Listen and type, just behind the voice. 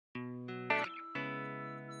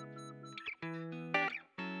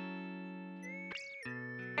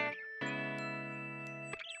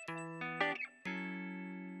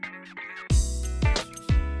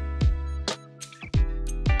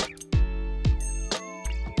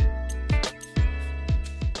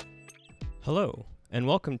Hello, and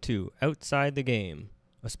welcome to Outside the Game,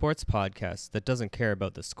 a sports podcast that doesn't care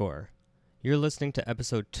about the score. You're listening to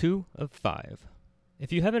episode 2 of 5.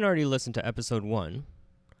 If you haven't already listened to episode 1,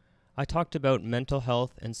 I talked about mental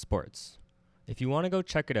health and sports. If you want to go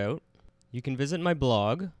check it out, you can visit my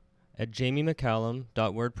blog at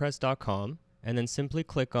jamiemccallum.wordpress.com and then simply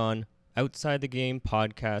click on Outside the Game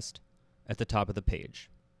podcast at the top of the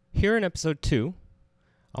page. Here in episode 2,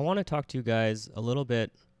 I want to talk to you guys a little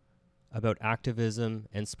bit about activism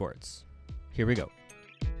and sports. Here we go.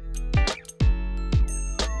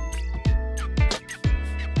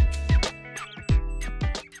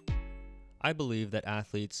 I believe that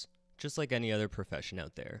athletes, just like any other profession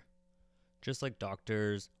out there, just like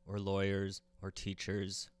doctors or lawyers or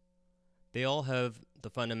teachers, they all have the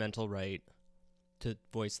fundamental right to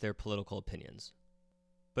voice their political opinions.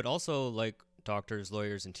 But also, like doctors,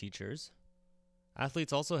 lawyers, and teachers,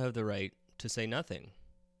 athletes also have the right to say nothing,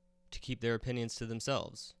 to keep their opinions to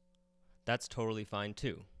themselves. That's totally fine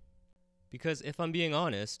too. Because if I'm being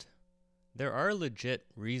honest, there are legit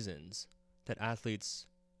reasons that athletes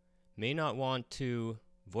may not want to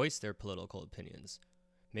voice their political opinions,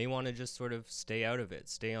 may want to just sort of stay out of it,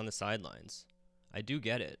 stay on the sidelines. I do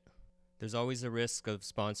get it. There's always a risk of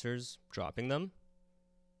sponsors dropping them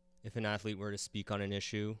if an athlete were to speak on an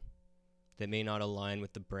issue that may not align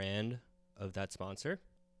with the brand of that sponsor.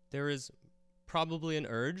 There is probably an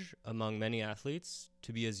urge among many athletes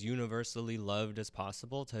to be as universally loved as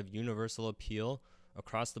possible, to have universal appeal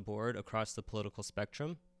across the board, across the political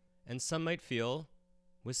spectrum. And some might feel,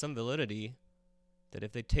 with some validity, that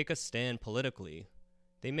if they take a stand politically,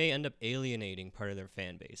 they may end up alienating part of their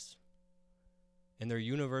fan base, and their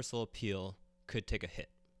universal appeal could take a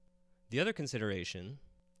hit. The other consideration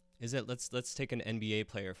is that let's take an NBA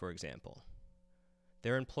player, for example.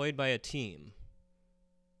 They're employed by a team.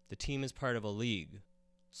 The team is part of a league.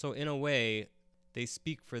 So in a way, they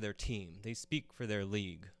speak for their team. They speak for their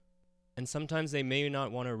league. And sometimes they may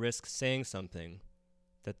not want to risk saying something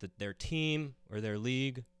that their team or their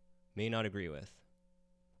league may not agree with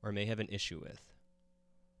or may have an issue with.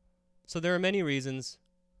 So there are many reasons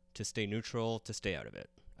to stay neutral, to stay out of it.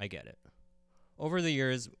 I get it. Over the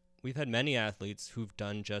years, we've had many athletes who've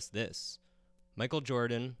done just this. Michael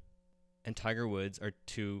Jordan and Tiger Woods are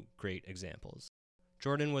two great examples.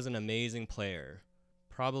 Jordan was an amazing player,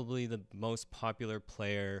 probably the most popular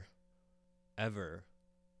player ever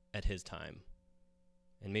at his time,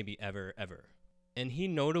 and maybe ever. And he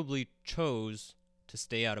notably chose to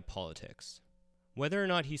stay out of politics. Whether or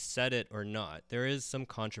not he said it or not, there is some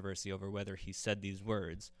controversy over whether he said these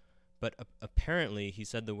words, but apparently he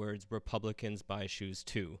said the words, "Republicans buy shoes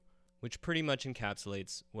too," which pretty much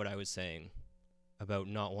encapsulates what I was saying about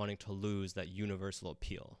not wanting to lose that universal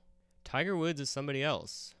appeal. Tiger Woods is somebody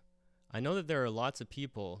else. I know that there are lots of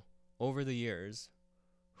people over the years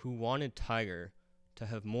who wanted Tiger to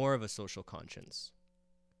have more of a social conscience,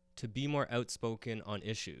 to be more outspoken on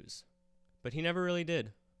issues, but he never really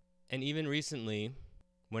did. And even recently,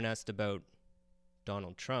 when asked about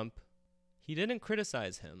Donald Trump, he didn't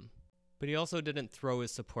criticize him, but he also didn't throw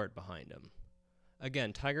his support behind him.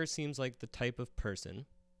 Again, Tiger seems like the type of person,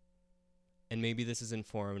 and maybe this is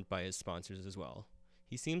informed by his sponsors as well,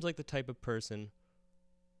 he seems like the type of person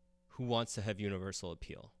who wants to have universal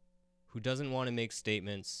appeal, who doesn't want to make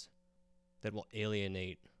statements that will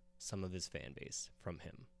alienate some of his fan base from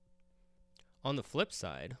him. On the flip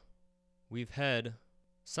side, we've had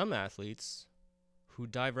some athletes who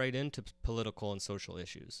dive right into political and social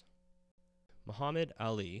issues. Muhammad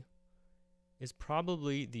Ali is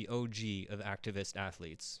probably the OG of activist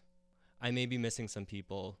athletes. I may be missing some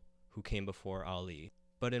people who came before Ali,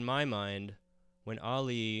 but in my mind, when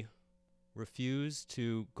Ali refused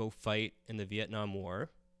to go fight in the Vietnam War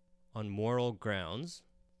on moral grounds,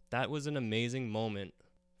 that was an amazing moment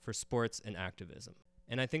for sports and activism.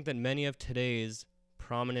 And I think that many of today's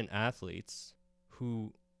prominent athletes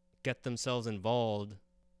who get themselves involved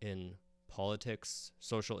in politics,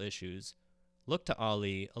 social issues, look to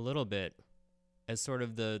Ali a little bit as sort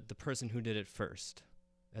of the person who did it first,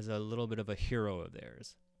 as a little bit of a hero of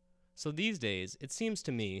theirs. So these days, it seems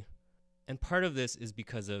to me, and part of this is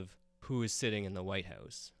because of who is sitting in the White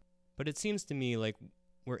House, but it seems to me like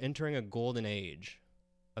we're entering a golden age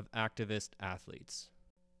of activist athletes.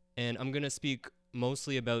 And I'm going to speak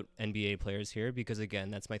mostly about NBA players here because,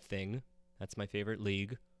 again, that's my thing. That's my favorite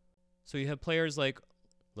league. So you have players like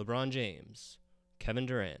LeBron James, Kevin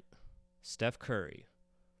Durant, Steph Curry.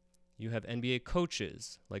 You have NBA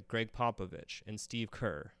coaches like Greg Popovich and Steve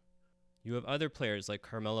Kerr. You have other players like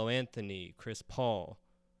Carmelo Anthony, Chris Paul,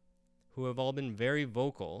 who have all been very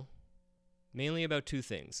vocal, mainly about two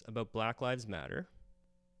things, about Black Lives Matter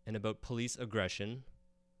and about police aggression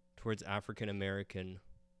towards African American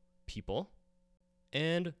people,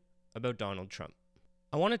 and about Donald Trump.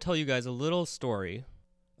 I want to tell you guys a little story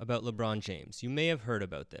about LeBron James. You may have heard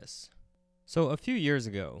about this. So a few years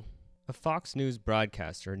ago, a Fox News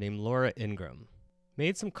broadcaster named Laura Ingraham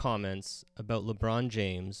made some comments about LeBron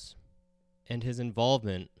James and his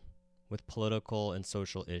involvement with political and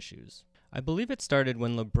social issues. I believe it started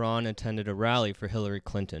when LeBron attended a rally for Hillary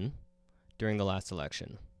Clinton during the last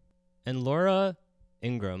election. And Laura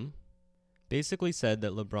Ingraham basically said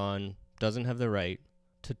that LeBron doesn't have the right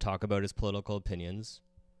to talk about his political opinions.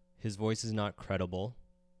 His voice is not credible.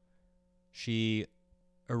 She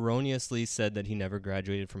erroneously said that he never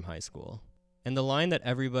graduated from high school. And the line that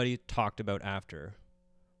everybody talked about after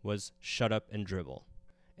was "shut up and dribble."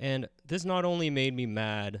 And this not only made me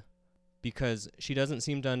mad because she doesn't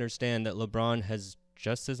seem to understand that LeBron has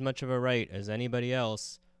just as much of a right as anybody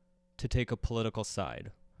else to take a political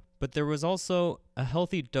side, but there was also a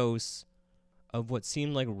healthy dose of what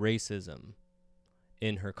seemed like racism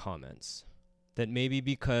in her comments. That maybe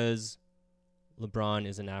because LeBron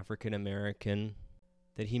is an African American,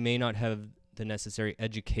 that he may not have the necessary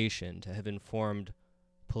education to have informed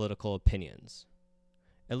political opinions.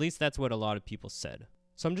 At least that's what a lot of people said.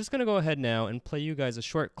 So I'm just going to go ahead now and play you guys a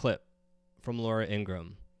short clip from Laura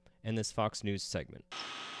Ingraham in this Fox News segment.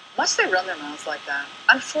 Once they run their mouths like that,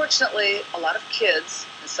 unfortunately, a lot of kids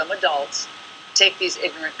and some adults take these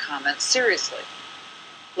ignorant comments seriously.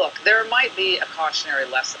 Look, there might be a cautionary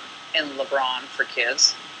lesson in LeBron for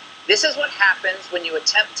kids. This is what happens when you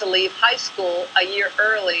attempt to leave high school a year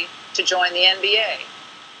early to join the NBA.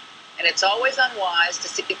 And it's always unwise to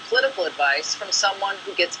seek political advice from someone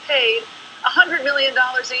who gets paid $100 million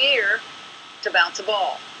a year to bounce a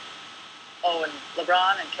ball. Oh, and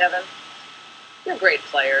LeBron and Kevin, you're great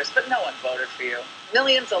players, but no one voted for you.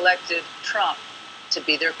 Millions elected Trump to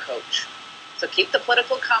be their coach. So keep the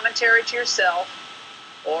political commentary to yourself,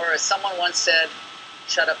 or as someone once said,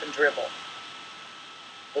 shut up and dribble.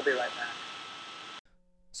 We'll be right back.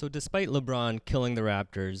 So despite LeBron killing the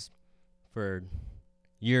Raptors for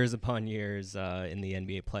years upon years in the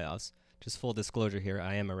NBA playoffs, just full disclosure here,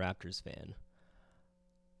 I am a Raptors fan.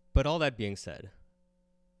 But all that being said,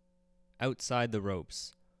 outside the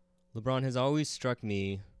ropes, LeBron has always struck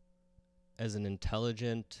me as an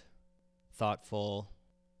intelligent, thoughtful,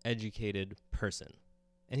 educated person.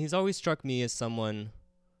 And he's always struck me as someone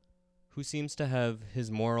who seems to have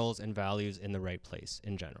his morals and values in the right place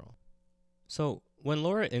in general. So when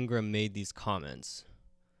Laura Ingraham made these comments,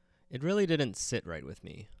 it really didn't sit right with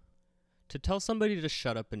me. To tell somebody to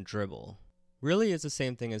shut up and dribble really is the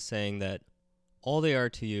same thing as saying that all they are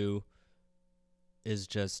to you is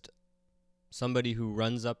just somebody who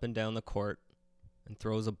runs up and down the court and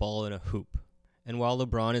throws a ball in a hoop. And while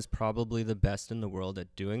LeBron is probably the best in the world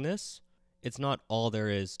at doing this, it's not all there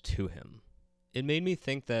is to him. It made me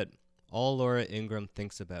think that all Laura Ingraham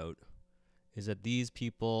thinks about is that these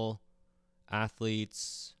people,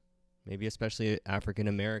 athletes, maybe especially African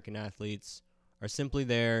American athletes, are simply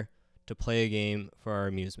there to play a game for our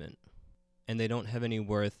amusement, and they don't have any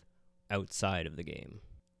worth outside of the game.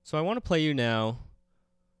 So I want to play you now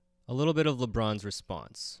a little bit of LeBron's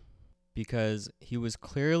response, because he was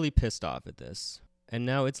clearly pissed off at this, and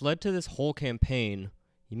now it's led to this whole campaign.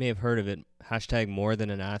 You may have heard of it, hashtag more than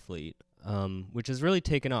an athlete, which has really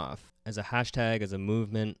taken off as a hashtag, as a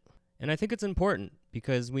movement. And I think it's important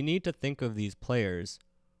because we need to think of these players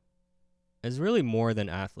as really more than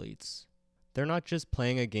athletes. They're not just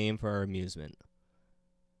playing a game for our amusement.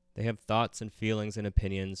 They have thoughts and feelings and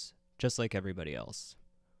opinions just like everybody else.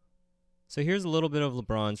 So here's a little bit of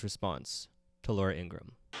LeBron's response to Laura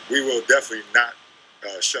Ingraham. We will definitely not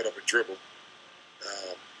shut up and dribble.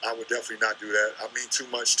 I would definitely not do that. I mean too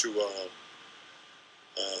much to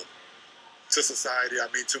society. I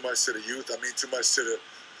mean too much to the youth. I mean too much to the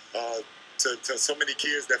to so many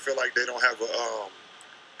kids that feel like they don't have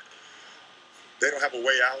a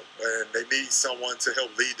way out, and they need someone to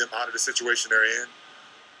help lead them out of the situation they're in.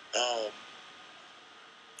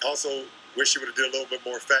 Also, wish you would have did a little bit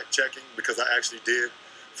more fact checking, because I actually did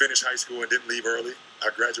finish high school and didn't leave early. I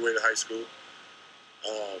graduated high school.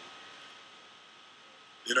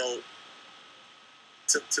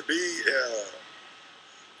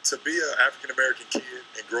 To be an African American kid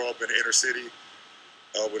and grow up in the inner city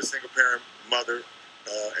with a single parent mother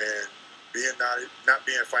and not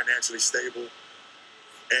being financially stable,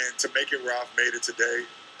 and to make it where I've made it today,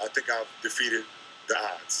 I think I've defeated the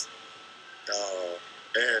odds.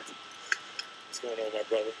 And what's going on, my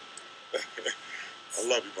brother? I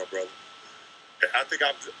love you, my brother. I think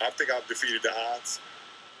I've defeated the odds,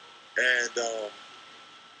 and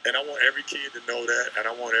And I want every kid to know that, and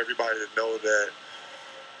I want everybody to know that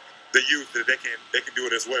the youth, that they can do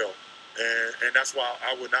it as well. And that's why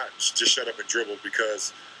I would not just shut up and dribble,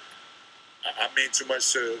 because I mean too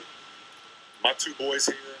much to my two boys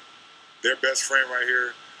here, their best friend right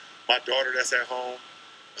here, my daughter that's at home,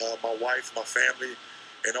 my wife, my family,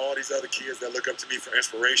 and all these other kids that look up to me for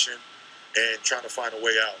inspiration and trying to find a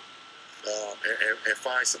way out, and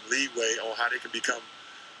find some leeway on how they can become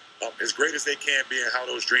as great as they can be and how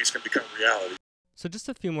those dreams can become reality. So just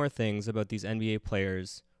a few more things about these NBA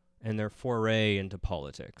players and their foray into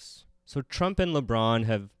politics. So Trump and LeBron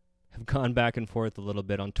have gone back and forth a little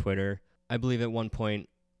bit on Twitter. I believe at one point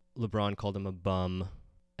LeBron called him a bum.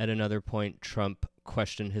 At another point, Trump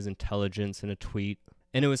questioned his intelligence in a tweet.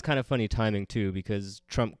 And it was kind of funny timing, too, because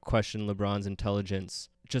Trump questioned LeBron's intelligence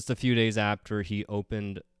just a few days after he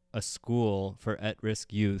opened a school for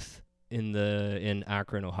at-risk youth in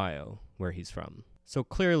Akron, Ohio, where he's from. So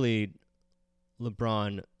clearly,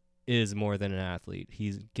 LeBron is more than an athlete.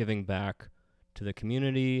 He's giving back to the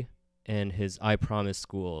community, and his I Promise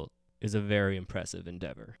school is a very impressive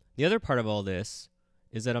endeavor. The other part of all this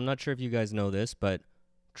is that I'm not sure if you guys know this, but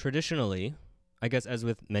traditionally, I guess as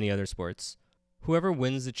with many other sports, whoever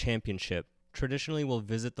wins the championship traditionally will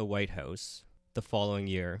visit the White House the following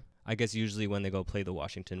year, I guess usually when they go play the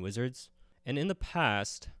Washington Wizards. And in the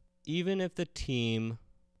past, even if the team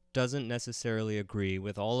doesn't necessarily agree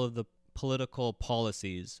with all of the political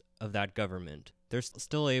policies of that government, they're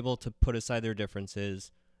still able to put aside their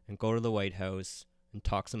differences and go to the White House and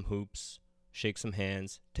talk some hoops, shake some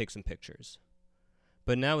hands, take some pictures.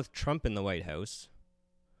 But now with Trump in the White House,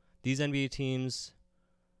 these NBA teams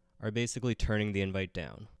are basically turning the invite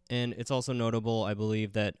down. And it's also notable, I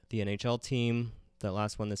believe, that the NHL team that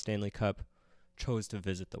last won the Stanley Cup chose to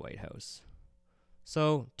visit the White House.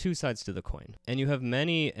 So, two sides to the coin. And you have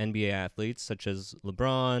many NBA athletes, such as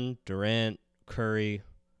LeBron, Durant, Curry,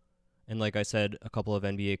 and like I said, a couple of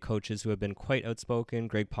NBA coaches who have been quite outspoken,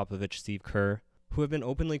 Greg Popovich, Steve Kerr, who have been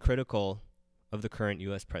openly critical of the current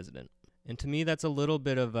U.S. president. And to me, that's a little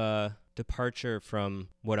bit of a departure from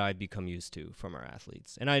what I've become used to from our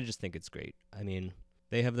athletes. And I just think it's great. I mean,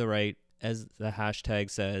 they have the right, as the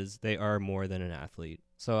hashtag says, they are more than an athlete.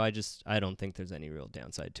 So I don't think there's any real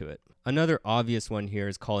downside to it. Another obvious one here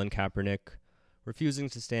is Colin Kaepernick refusing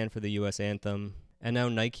to stand for the U.S. anthem. And now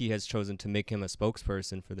Nike has chosen to make him a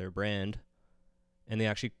spokesperson for their brand. And they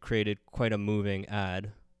actually created quite a moving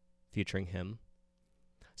ad featuring him.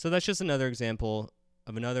 So that's just another example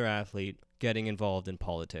of another athlete getting involved in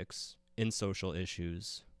politics, in social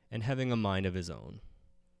issues, and having a mind of his own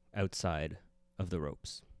outside of the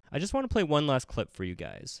ropes. I just want to play one last clip for you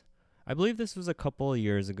guys. I believe this was a couple of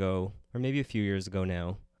years ago, or maybe a few years ago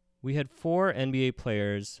now. We had 4 NBA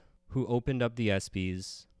players who opened up the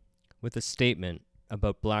ESPYs with a statement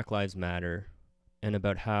about Black Lives Matter and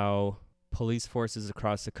about how police forces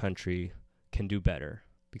across the country can do better,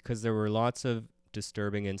 because there were lots of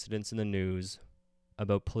disturbing incidents in the news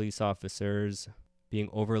about police officers being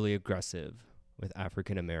overly aggressive with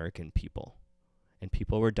African American people, and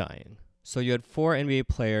people were dying. So you had 4 NBA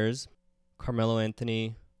players, Carmelo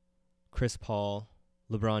Anthony, Chris Paul,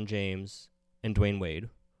 LeBron James, and Dwayne Wade,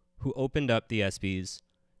 who opened up the ESPYs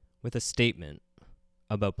with a statement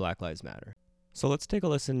about Black Lives Matter. So let's take a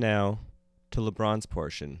listen now to LeBron's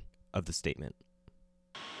portion of the statement.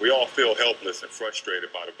 We all feel helpless and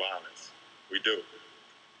frustrated by the violence. We do.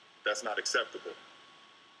 That's not acceptable.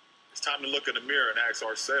 It's time to look in the mirror and ask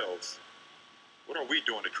ourselves, what are we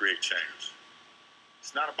doing to create change?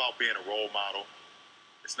 It's not about being a role model.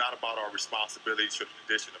 It's not about our responsibility to the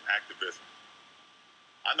tradition of activism.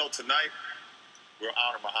 I know tonight we'll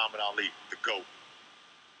honor Muhammad Ali, the GOAT.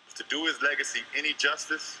 To do his legacy any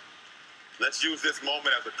justice, let's use this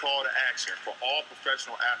moment as a call to action for all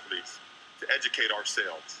professional athletes to educate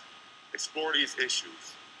ourselves, explore these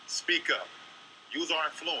issues, speak up, use our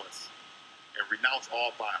influence, and renounce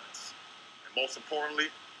all violence. And most importantly,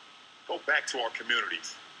 go back to our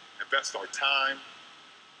communities, invest our time,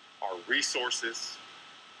 our resources,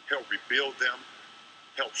 help rebuild them,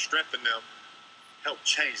 help strengthen them, help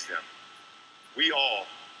change them. We all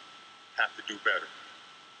have to do better.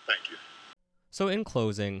 Thank you. So in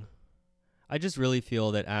closing, I just really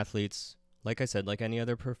feel that athletes, like I said, like any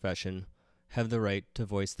other profession, have the right to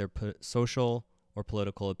voice their social or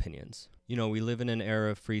political opinions. You know, we live in an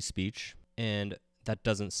era of free speech, and that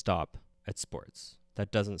doesn't stop at sports.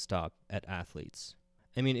 That doesn't stop at athletes.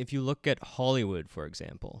 I mean, if you look at Hollywood, for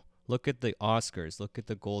example, look at the Oscars, look at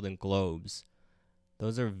the Golden Globes.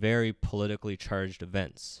 Those are very politically charged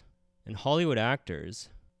events. And Hollywood actors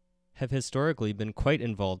have historically been quite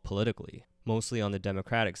involved politically, mostly on the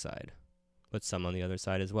Democratic side. but some on the other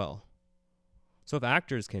side as well. So if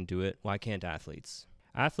actors can do it, why can't athletes?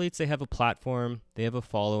 Athletes, they have a platform, they have a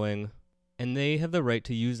following, and they have the right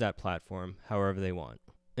to use that platform however they want.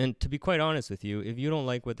 And to be quite honest with you, if you don't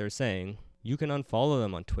like what they're saying, you can unfollow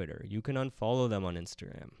them on Twitter. You can unfollow them on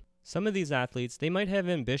Instagram. Some of these athletes, they might have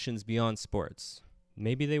ambitions beyond sports.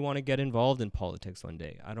 Maybe they want to get involved in politics one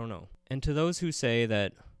day. I don't know. And to those who say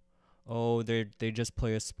that, oh, they just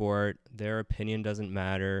play a sport, their opinion doesn't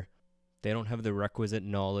matter, they don't have the requisite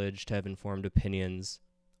knowledge to have informed opinions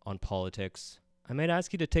on politics, I might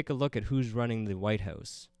ask you to take a look at who's running the White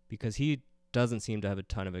House, because he doesn't seem to have a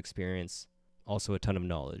ton of experience, also a ton of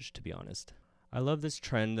knowledge, to be honest. I love this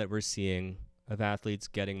trend that we're seeing of athletes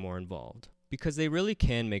getting more involved, because they really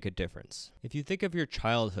can make a difference. If you think of your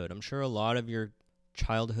childhood, I'm sure a lot of your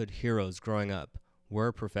childhood heroes growing up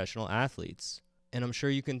were professional athletes, and I'm sure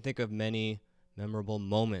you can think of many memorable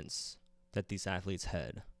moments that these athletes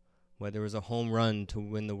had, whether it was a home run to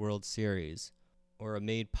win the World Series or a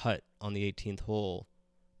made putt on the 18th hole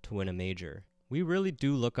to win a major. We really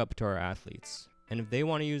do look up to our athletes, and if they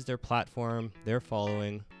want to use their platform, their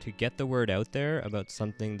following, to get the word out there about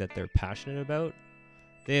something that they're passionate about,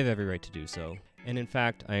 they have every right to do so, and in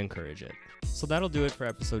fact, I encourage it. So that'll do it for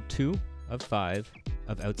episode 2 of 5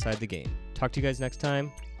 of Outside the Game. Talk to you guys next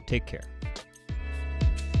time. Take care.